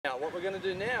what we're going to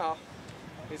do now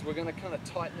is we're going to kind of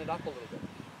tighten it up a little bit.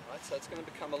 Right? So it's going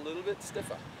to become a little bit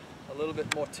stiffer, a little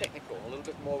bit more technical, a little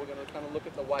bit more, we're going to kind of look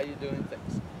at the way you're doing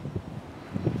things.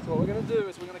 So what we're going to do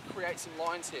is we're going to create some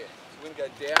lines here. So we're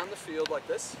going to go down the field like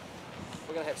this.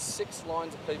 We're going to have 6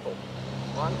 lines of people.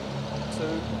 1, 2,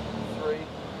 3,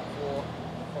 4,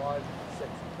 5, 6.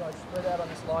 You guys spread out on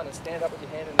this line and stand up with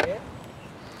your hand in the air.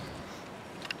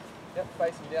 Yep,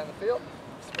 facing down the field.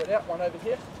 Spread out, one over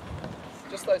here.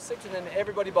 Just those 6 and then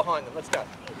everybody behind them. Let's go.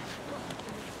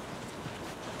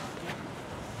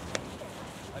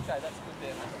 Okay, that's good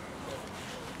there, mate.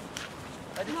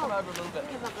 Maybe come over a little bit.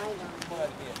 Come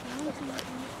over here. That's great.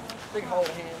 Big hold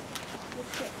of hand.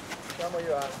 Show them where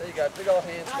you are. There you go. Big old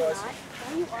hands, guys.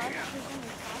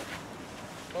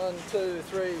 1, 2,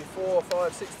 3, 4,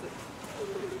 5, 6.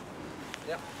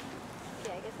 Yep.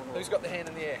 Who's got the hand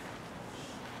in the air?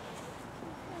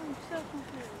 I'm so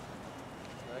confused.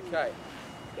 Okay.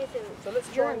 So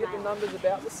let's try and get the numbers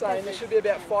about the same. There should be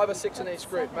about 5 or 6 in each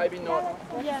group. Maybe not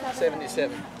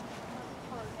 77.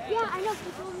 Yeah, I know.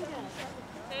 People only do.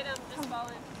 Just fall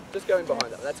in. Just go in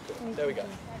behind them. That's good. There we go.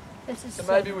 So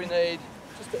maybe we need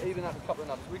just to even up a couple of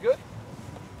numbers. We good?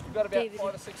 We've got about 5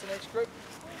 or 6 in each group.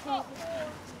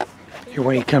 Here,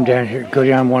 when you come down here, go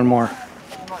down one more.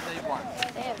 You might need one.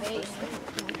 They have 8.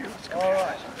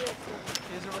 Alright.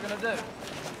 Here's what we're going to do.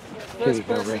 First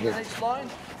person in each line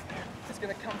is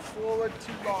going to come forward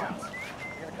 2 lines.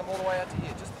 You're going to come all the way out to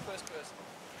here. Just the first person.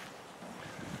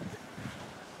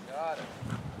 Got it.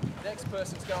 Next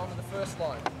person's going to the first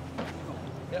line.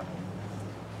 Yep.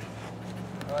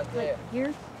 Right there.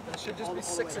 Here? There should just be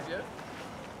 6 of you.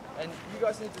 And you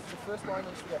guys need to, the first line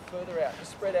needs to go further out.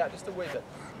 Just spread out just a wee bit.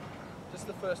 Just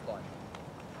the first line.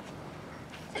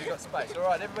 So you've got space.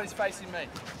 Alright, everybody's facing me.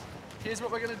 Here's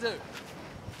what we're going to do.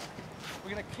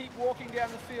 We're going to keep walking down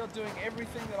the field doing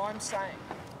everything that I'm saying.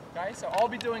 Okay, so I'll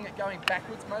be doing it going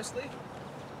backwards mostly.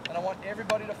 And I want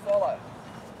everybody to follow.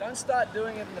 Don't start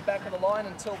doing it in the back of the line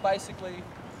until basically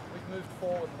we've moved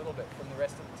forward a little bit from the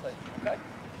rest of the team. Okay?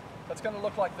 That's going to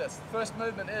look like this. The first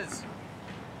movement is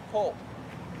pull.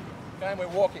 Okay, and we're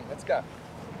walking. Let's go.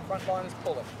 Front line is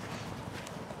pulling.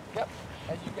 Yep.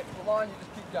 As you get to the line, you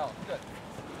just keep going. Good.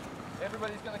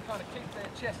 Everybody's going to kind of keep their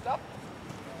chest up.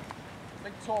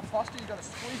 Big tall posture. You've got to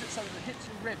squeeze it so that it hits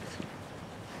your ribs.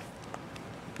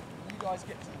 You guys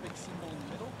get to the big symbol in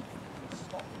the middle.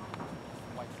 Stop.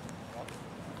 Wait.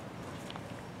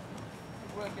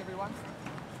 Good work, everyone.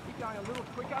 Keep going a little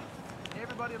quicker.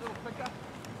 Everybody a little quicker.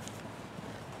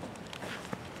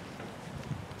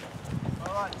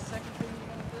 Alright, the second thing you're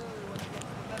going to do when you get to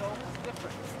the middle is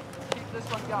different. Keep this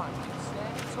one going. Keep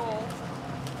standing tall.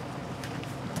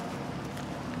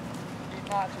 Keep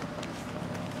marching.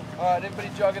 Alright, everybody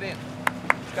jog it in.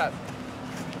 Let's go.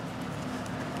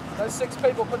 Those 6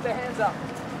 people, put their hands up.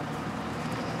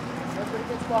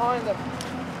 Everybody gets behind them.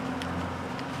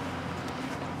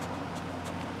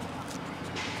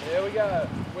 There we go.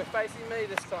 We're facing me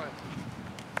this time.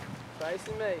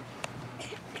 Facing me.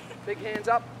 Big hands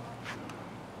up.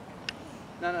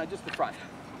 No, just the front.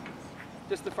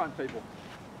 Just the front people.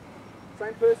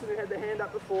 Same person who had their hand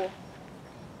up before.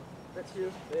 That's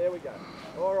you. There we go.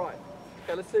 All right.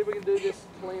 Okay, let's see if we can do this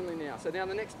cleanly now. So now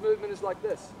the next movement is like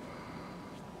this.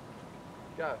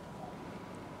 Go.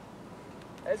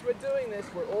 As we're doing this,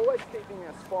 we're always keeping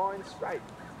our spine straight.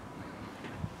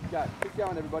 Go. Keep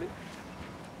going, everybody.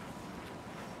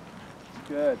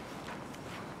 Good.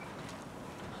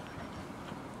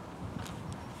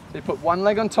 So you put one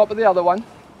leg on top of the other one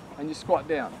and you squat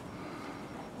down.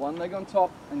 One leg on top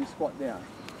and you squat down.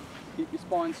 Keep your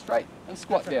spine straight and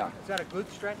squat down. Is that a glute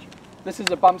stretch? This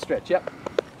is a bum stretch, yep.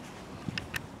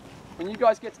 When you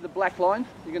guys get to the black line,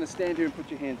 you're going to stand here and put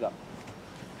your hands up.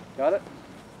 Got it?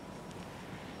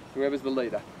 Whoever's the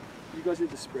leader. You guys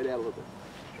need to spread out a little bit.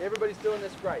 Everybody's doing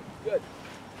this great. Good.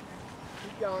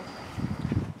 Keep going.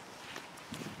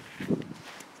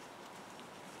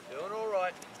 Doing all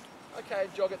right. Okay,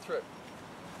 jog it through.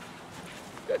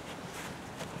 Good.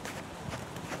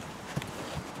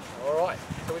 All right,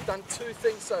 so we've done 2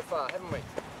 things so far, haven't we?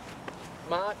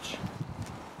 March,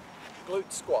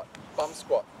 glute squat, bum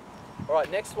squat. All right,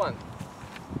 next one.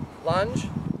 Lunge,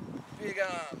 big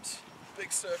arms,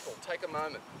 big circle. Take a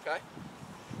moment, okay?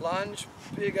 Lunge,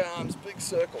 big arms, big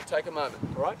circle. Take a moment,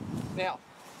 all right? Now,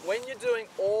 when you're doing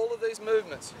all of these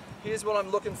movements, here's what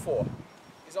I'm looking for.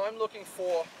 I'm looking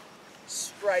for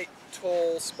straight,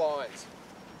 tall spines.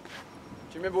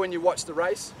 Do you remember when you watched the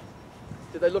race?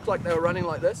 Did they look like they were running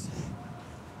like this?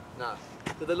 No.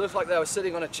 Did they look like they were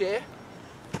sitting on a chair?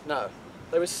 No.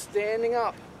 They were standing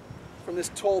up from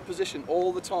this tall position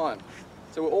all the time.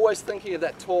 So we're always thinking of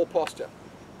that tall posture.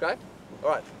 Okay? All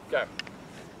right, go.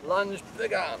 Lunge,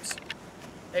 big arms.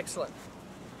 Excellent.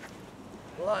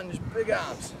 Lunge, big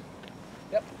arms.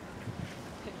 Yep.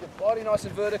 Keep your body nice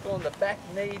and vertical and the back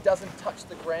knee doesn't touch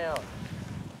the ground.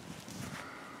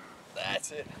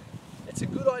 That's it. It's a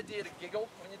good idea to giggle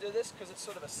when you do this because it's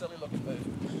sort of a silly looking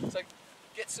move. So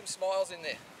get some smiles in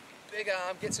there. Big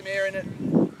arm, get some air in it.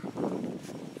 Full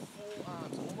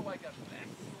arms, all the way, go back,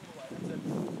 all the way, that's it.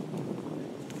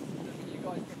 When you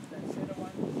guys get to that center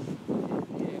one,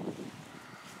 yeah.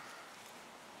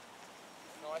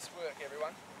 Nice work,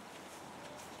 everyone.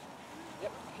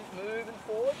 Yep, keep moving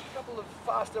forward. A couple of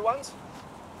faster ones.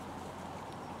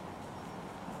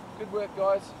 Good work,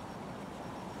 guys.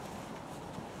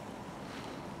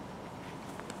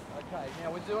 Okay,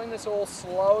 now we're doing this all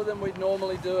slower than we'd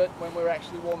normally do it when we're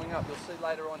actually warming up. You'll see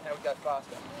later on how we go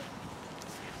faster.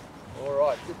 All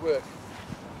right, good work.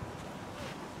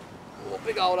 Oh,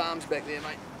 big old arms back there,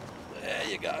 mate. There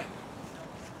you go.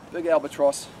 Big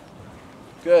albatross.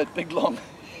 Good, big long.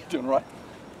 You're doing right.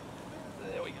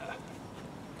 There we go.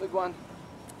 Big one.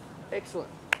 Excellent.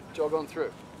 Jog on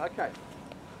through. Okay.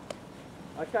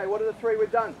 Okay, what are the three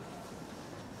we've done?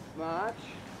 March.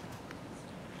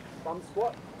 Bum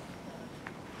squat.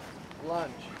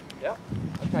 Lunge. Yep.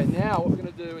 Okay, now what we're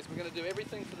going to do is we're going to do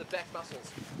everything for the back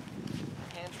muscles.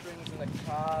 The hamstrings and the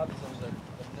calves and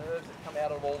the nerves that come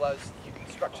out of all those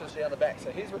structures down the back.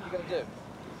 So here's what you're going to do.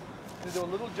 You're going to do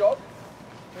a little jog.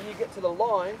 When you get to the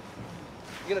line,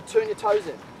 you're going to turn your toes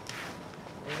in.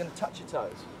 And you're going to touch your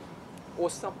toes. Or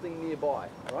something nearby,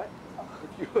 alright?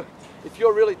 If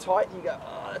you're really tight and you go,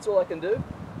 oh, that's all I can do,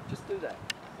 just do that,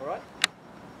 alright?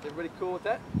 Is everybody cool with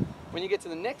that? When you get to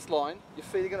the next line, your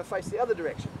feet are going to face the other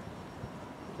direction.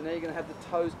 So now you're going to have the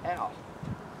toes out.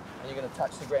 And you're going to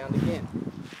touch the ground again.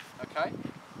 Okay?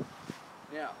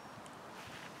 Now,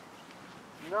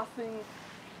 nothing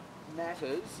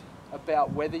matters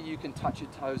about whether you can touch your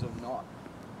toes or not.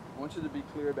 I want you to be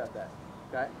clear about that.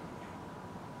 Okay?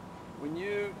 When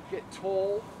you get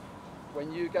tall,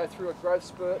 when you go through a growth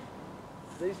spurt,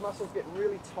 these muscles get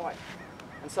really tight.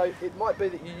 And so it might be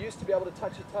that you used to be able to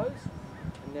touch your toes,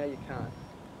 and now you can't.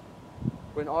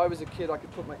 When I was a kid, I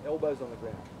could put my elbows on the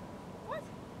ground. What?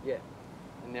 Yeah,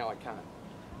 and now I can't.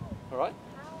 All right?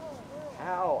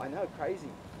 How? I know, crazy.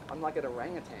 I'm like an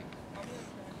orangutan.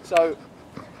 So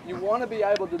you want to be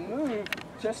able to move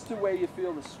just to where you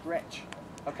feel the stretch.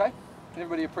 Okay? Can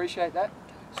everybody appreciate that?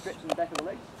 Stretch in the back of the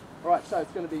legs. All right, so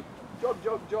it's going to be jog,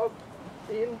 jog, jog,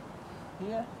 in,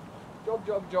 here, jog,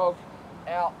 jog, jog,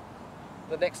 out.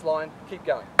 The next line, keep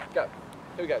going. Go.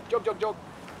 Here we go. Jog, jog, jog.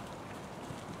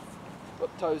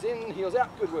 Got toes in, heels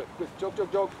out. Good work. Good. Jog,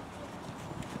 jog, jog.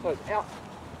 Toes out.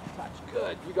 Touch.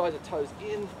 Good. You guys are toes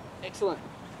in. Excellent.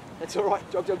 That's all right.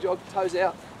 Jog, jog, jog. Toes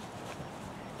out.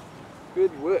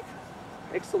 Good work.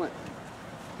 Excellent.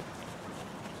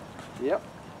 Yep.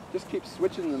 Just keep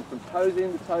switching them from toes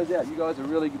in to toes out. You guys are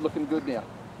really looking good now.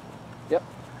 Yep.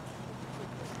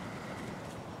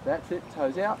 That's it.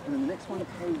 Toes out. And then the next one,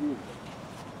 toes in.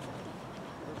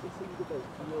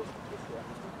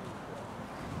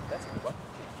 That's a good one.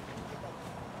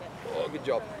 Oh, good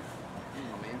job.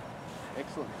 Oh, man.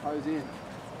 Excellent. Toes in.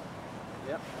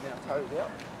 Yep. Now toes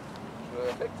out.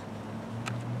 Perfect.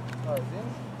 Toes in.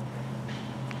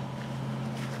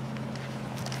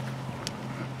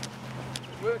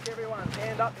 Good work, everyone.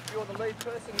 Hand up if you're the lead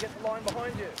person. Get the line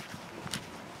behind you.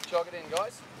 Jog it in,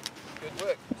 guys. Good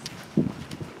work.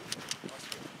 Nice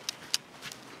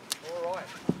work. All right.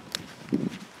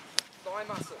 Thigh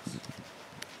muscles,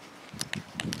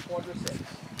 quadriceps.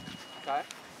 Okay,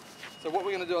 so what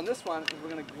we're going to do on this one is we're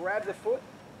going to grab the foot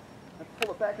and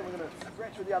pull it back, and we're going to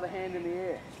stretch with the other hand in the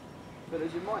air. But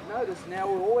as you might notice, now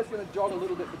we're always going to jog a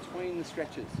little bit between the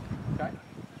stretches. Okay,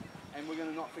 and we're going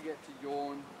to not forget to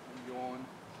yawn and yawn.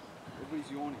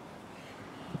 Everybody's yawning.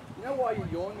 You know why you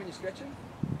yawn when you're stretching?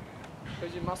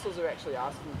 Because your muscles are actually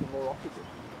asking for more oxygen.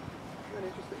 Isn't that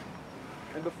interesting?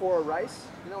 And before a race,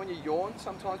 you know when you yawn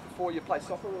sometimes before you play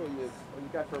soccer or you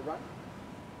go for a run?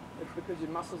 It's because your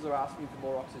muscles are asking for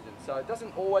more oxygen. So it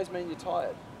doesn't always mean you're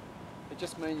tired. It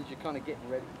just means you're kind of getting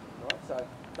ready, right? So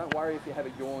don't worry if you have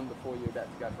a yawn before you're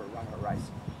about to go for a run or a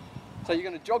race. So you're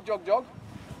going to jog, jog, jog.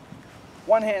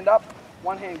 One hand up,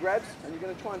 one hand grabs, and you're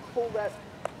going to try and pull that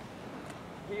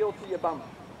heel to your bum,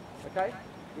 okay?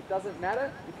 It doesn't matter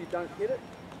if you don't hit it.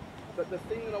 But the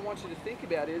thing that I want you to think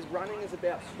about is running is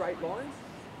about straight lines.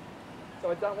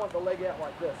 So I don't want the leg out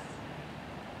like this.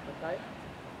 Okay?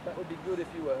 That would be good if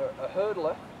you were a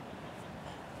hurdler.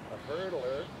 A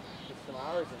hurdler with some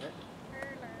R's in it.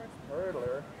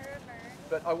 Hurdler.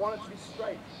 But I want it to be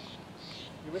straight.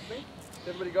 You with me?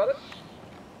 Everybody got it?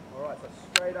 Alright, so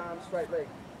straight arm, straight leg.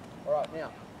 All right,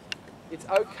 now, it's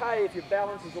okay if your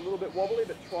balance is a little bit wobbly,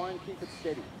 but try and keep it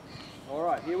steady. All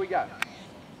right, here we go.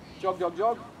 Jog, jog,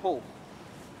 jog, pull.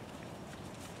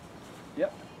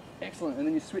 Yep, excellent. And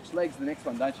then you switch legs to the next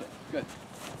one, don't you? Good.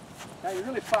 Now you're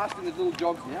really fast in the little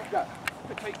jogs now. Go.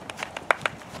 Quick feet.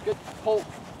 Good. Pull.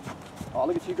 Oh,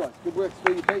 look at you guys. Good work.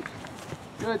 Swing your feet.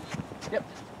 Good. Yep.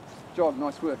 Jog.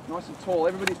 Nice work. Nice and tall.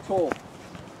 Everybody's tall.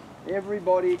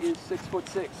 Everybody is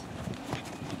 6'6".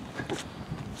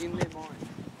 In their mind.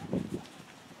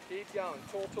 Keep going.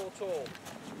 Tall, tall, tall.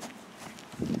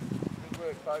 Good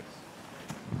work, folks.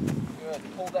 Good.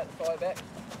 Pull that thigh back.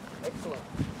 Excellent.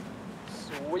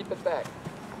 Sweep it back.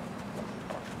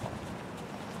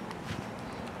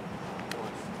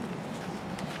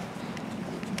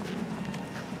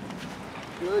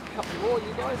 Good, couple more,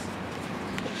 you guys.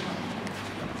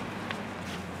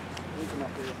 Leave them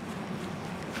up here.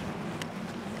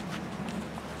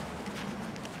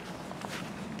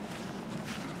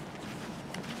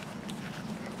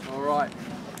 All right.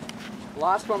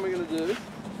 Last one we're going to do.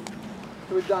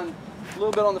 So we've done a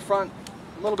little bit on the front,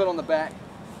 a little bit on the back,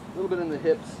 a little bit in the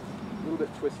hips, a little bit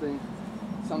twisting,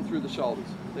 some through the shoulders.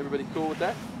 Is everybody cool with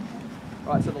that?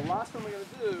 All right. So the last one we're going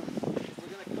to do, we're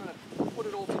going to kind of put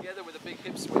it all together with a big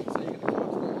hip swing. So you're going to come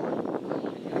up to the line,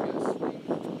 and you're going to go swing,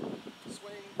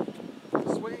 swing,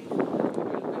 swing, and then go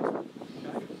to the next one.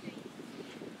 Okay?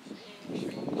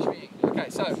 Swing, swing, swing. Okay,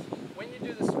 so when you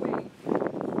do the swing,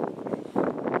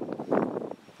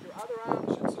 your other arm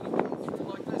should sort of come through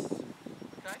like this.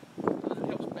 Okay? And it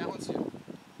helps balance you.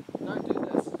 Don't do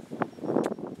this.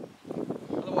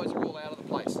 Otherwise you're all out of the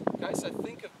place. Okay, so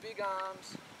think of big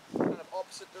arms, kind of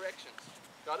opposite directions.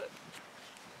 Got it?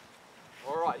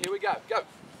 All right, here we go. Go.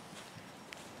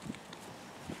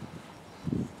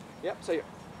 Yep, so your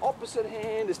opposite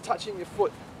hand is touching your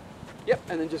foot. Yep,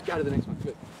 and then just go to the next one.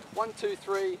 Good. 1, 2,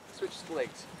 3, switch the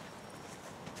legs.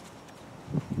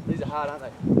 These are hard, aren't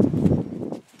they?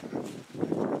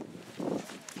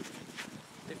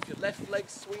 If your left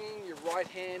leg's swinging, your right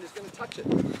hand is going to touch it.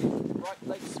 Your right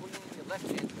leg swinging, your left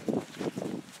hand is going to touch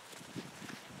it.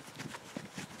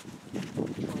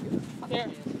 Try and get there.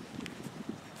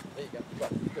 There you go.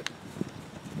 Got it. Good.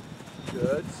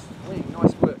 Good. Swing.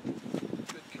 Nice work.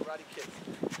 Good karate kick.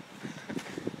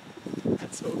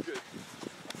 That's all good.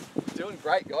 Doing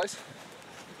great, guys.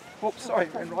 Oh, sorry,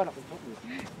 ran right up on top of you.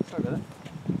 Sorry about that.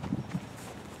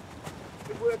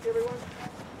 Good work, everyone.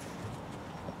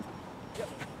 Yep.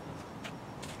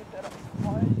 Get that up as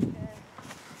high as you can.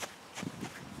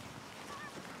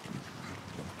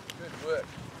 Good work.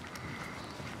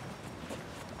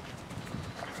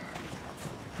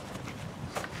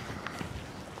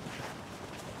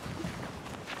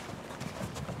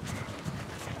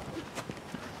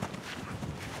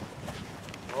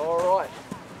 All right.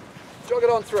 Jog it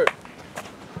on through.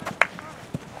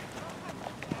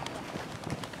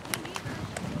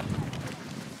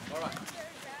 All right.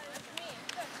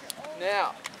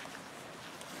 Now,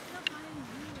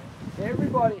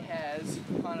 everybody has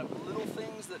kind of little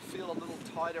things that feel a little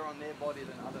tighter on their body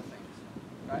than other things,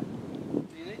 okay?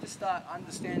 So you need to start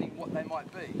understanding what they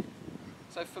might be.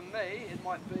 So for me, it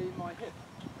might be my hip,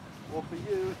 or for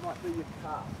you, it might be your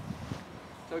calf.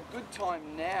 So a good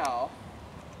time now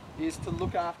is to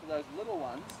look after those little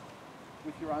ones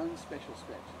with your own special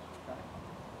stretch, okay?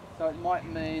 So it might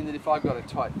mean that if I've got a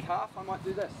tight calf, I might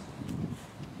do this.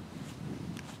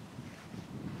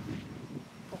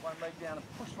 Put one leg down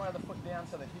and push my other foot down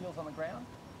so the heel's on the ground.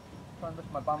 Try and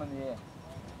lift my bum in the air.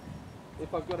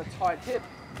 If I've got a tight hip,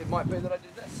 it might be that I do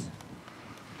this.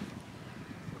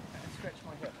 And stretch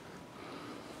my hip.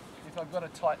 If I've got a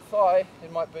tight thigh,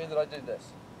 it might be that I do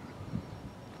this.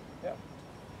 Yep.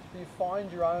 So you find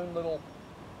your own little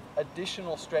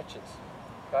additional stretches,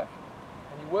 okay?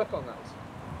 And you work on those.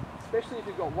 Especially if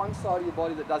you've got one side of your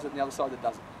body that does it and the other side that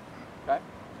doesn't, okay?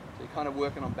 So you're kind of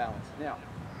working on balance. Now,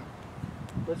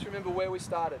 let's remember where we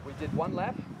started. We did one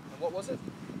lap, and what was it?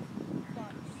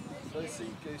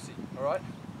 Loosey-goosey, all right?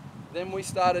 Then we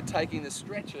started taking the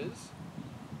stretches,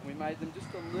 and we made them just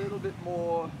a little bit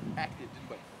more active, didn't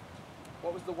we?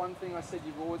 What was the one thing I said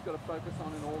you've always got to focus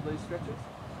on in all these stretches?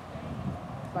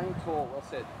 Staying tall, well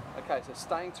said. Okay, so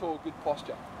staying tall, good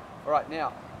posture. All right,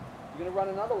 now, you're going to run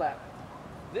another lap.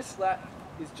 This lap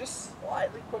is just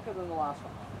slightly quicker than the last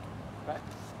one, okay?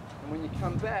 And when you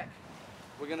come back,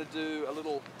 we're going to do a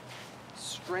little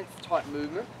strength type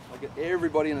movement. I'll get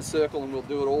everybody in a circle and we'll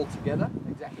do it all together,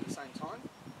 exactly at the same time.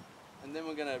 And then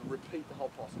we're going to repeat the whole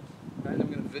process, okay? And then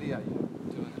we're going to video you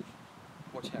doing it.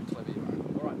 Watch how clever you are.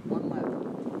 All right, one lap.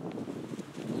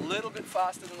 A little bit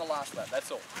faster than the last lap,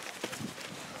 that's all.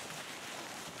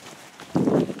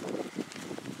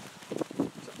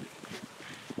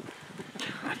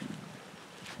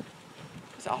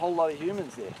 a whole lot of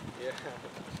humans there. Yeah.